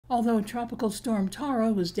Although Tropical Storm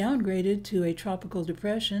Tara was downgraded to a tropical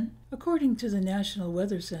depression, according to the National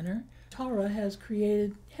Weather Center, Tara has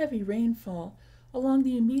created heavy rainfall along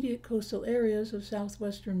the immediate coastal areas of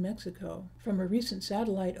southwestern Mexico. From a recent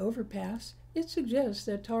satellite overpass, it suggests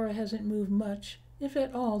that Tara hasn't moved much, if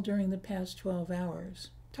at all, during the past 12 hours.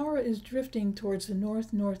 Tara is drifting towards the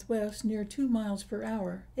north-northwest near 2 miles per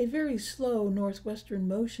hour. A very slow northwestern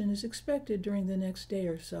motion is expected during the next day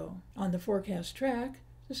or so. On the forecast track,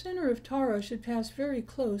 the center of Tara should pass very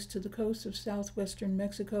close to the coast of southwestern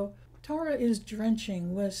Mexico. Tara is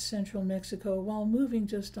drenching west-central Mexico while moving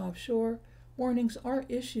just offshore. Warnings are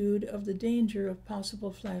issued of the danger of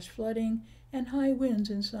possible flash flooding and high winds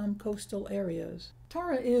in some coastal areas.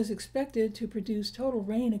 Tara is expected to produce total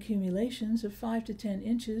rain accumulations of 5 to 10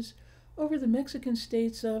 inches over the Mexican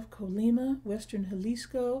states of Colima, western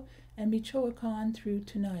Jalisco, and Michoacan through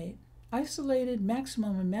tonight. Isolated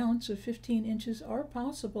maximum amounts of 15 inches are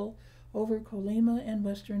possible over Colima and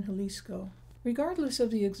western Jalisco. Regardless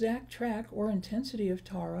of the exact track or intensity of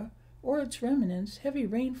Tara or its remnants, heavy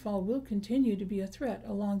rainfall will continue to be a threat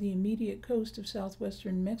along the immediate coast of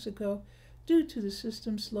southwestern Mexico due to the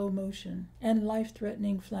system's slow motion, and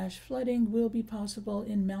life-threatening flash flooding will be possible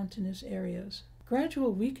in mountainous areas.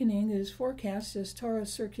 Gradual weakening is forecast as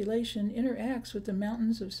Tara's circulation interacts with the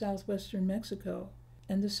mountains of southwestern Mexico,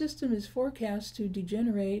 and the system is forecast to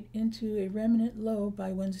degenerate into a remnant low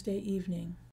by Wednesday evening.